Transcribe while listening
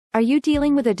Are you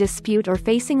dealing with a dispute or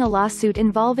facing a lawsuit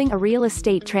involving a real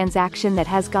estate transaction that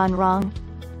has gone wrong?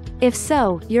 If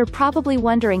so, you're probably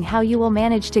wondering how you will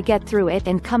manage to get through it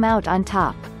and come out on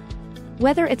top.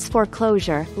 Whether it's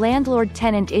foreclosure,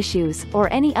 landlord-tenant issues,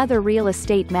 or any other real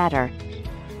estate matter,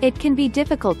 it can be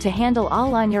difficult to handle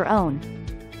all on your own.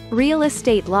 Real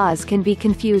estate laws can be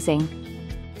confusing,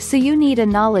 so you need a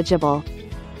knowledgeable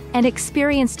and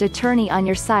experienced attorney on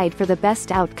your side for the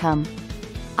best outcome.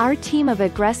 Our team of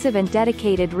aggressive and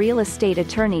dedicated real estate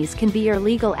attorneys can be your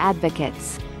legal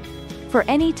advocates for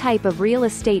any type of real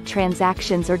estate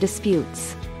transactions or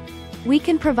disputes. We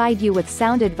can provide you with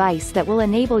sound advice that will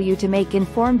enable you to make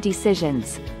informed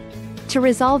decisions to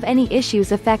resolve any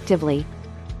issues effectively.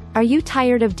 Are you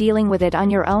tired of dealing with it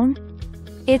on your own?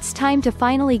 It's time to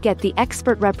finally get the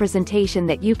expert representation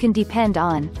that you can depend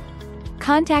on.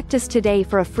 Contact us today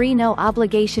for a free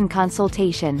no-obligation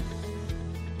consultation.